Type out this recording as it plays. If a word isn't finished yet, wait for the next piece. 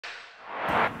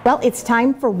Well, it's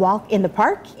time for Walk in the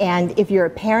Park, and if you're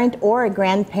a parent or a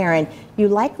grandparent, you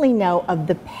likely know of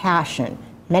the passion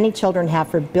many children have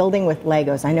for building with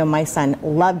Legos. I know my son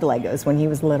loved Legos when he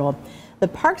was little. The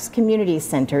Parks Community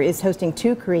Center is hosting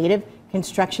 2 creative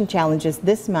construction challenges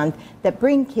this month that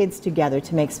bring kids together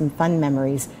to make some fun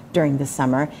memories during the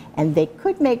summer, and they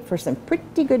could make for some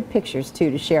pretty good pictures too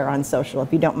to share on social,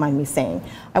 if you don't mind me saying.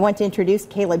 I want to introduce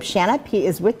Caleb Shanup. He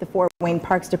is with the Fort Wayne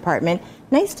Parks Department.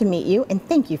 Nice to meet you, and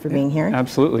thank you for being here.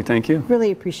 Absolutely, thank you.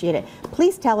 Really appreciate it.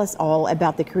 Please tell us all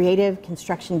about the Creative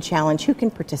Construction Challenge. Who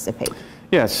can participate?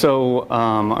 Yeah, so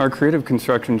our Creative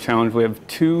Construction Challenge, we have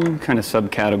 2 kind of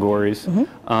subcategories.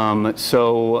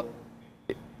 So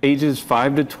ages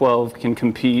 5 to 12 can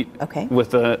compete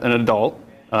with an adult,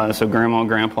 so grandma,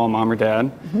 grandpa, mom, or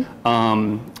dad.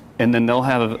 And then they'll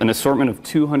have an assortment of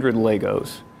 200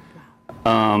 Legos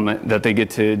that they get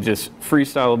to just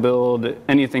freestyle build,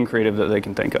 anything creative that they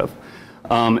can think of.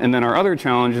 And then our other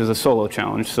challenge is a solo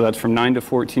challenge, so that's from 9 to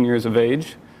 14 years of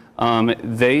age.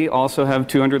 They also have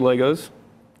 200 Legos.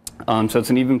 So it's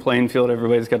an even playing field.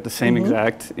 Everybody's got the same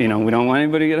exact, we don't want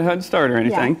anybody to get a head start or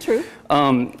anything. Yeah, true.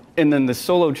 And then the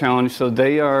solo challenge, so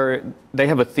they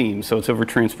have a theme, so it's over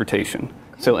transportation.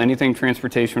 So anything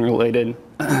transportation related,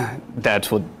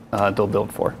 that's what they'll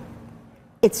build for.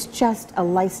 It's just a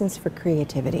license for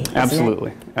creativity, isn't Absolutely,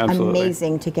 it? absolutely.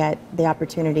 Amazing to get the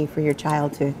opportunity for your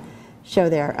child to show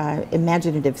their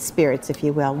imaginative spirits, if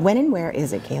you will. When and where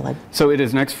is it, Caleb? So it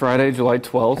is next Friday, July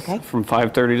 12th, from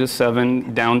 5:30 to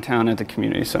 7, downtown at the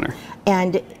Community Center.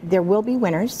 And there will be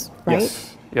winners, right?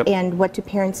 Yes. Yep. And what do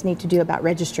parents need to do about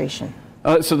registration?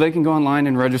 So they can go online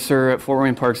and register at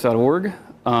fortwayneparks.org,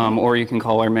 or you can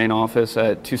call our main office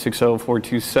at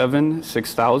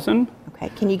 260-427-6000. Okay,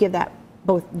 can you give that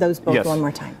those both one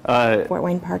more time?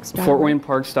 FortWayneParks.org.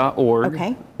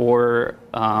 FortWayneParks.org. Or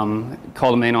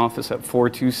call the main office at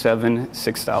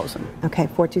 427-6000. Okay,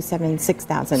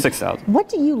 427-6000. 6000. What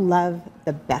do you love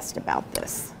the best about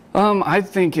this? I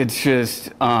think it's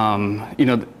just,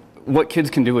 what kids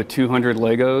can do with 200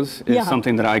 Legos is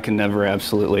something that I can never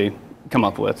absolutely come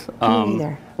up with.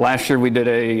 Last year we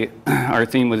did our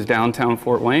theme was downtown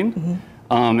Fort Wayne,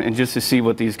 and just to see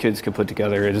what these kids could put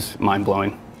together is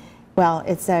mind-blowing. Well,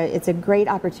 it's a great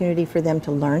opportunity for them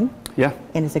to learn. Yeah.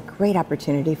 And it's a great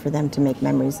opportunity for them to make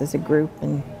memories as a group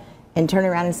and turn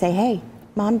around and say, hey,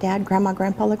 Mom, Dad, Grandma,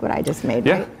 Grandpa, look what I just made,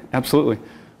 right? Yeah, absolutely.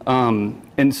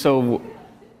 And so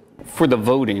for the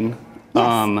voting,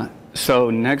 so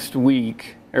next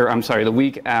week, the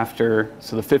week after,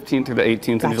 so the 15th through the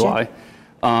 18th of July,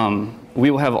 we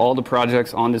will have all the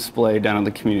projects on display down at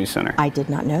the Community Center. I did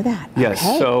not know that. Yes,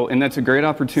 and that's a great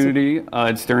opportunity.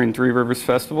 It's during Three Rivers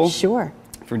Festival. Sure.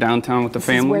 For downtown with the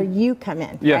family. This is where you come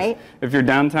in, right? If you're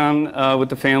downtown with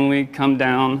the family, come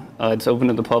down. It's open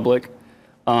to the public.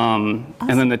 Awesome.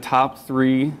 And then the top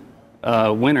 3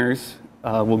 winners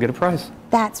will get a prize.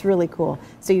 That's really cool.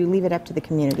 So you leave it up to the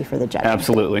community for the judging.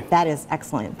 Absolutely. That is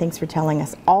excellent. Thanks for telling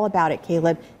us all about it,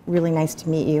 Caleb. Really nice to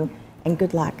meet you, and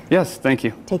good luck. Yes, thank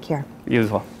you. Take care. You as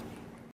well.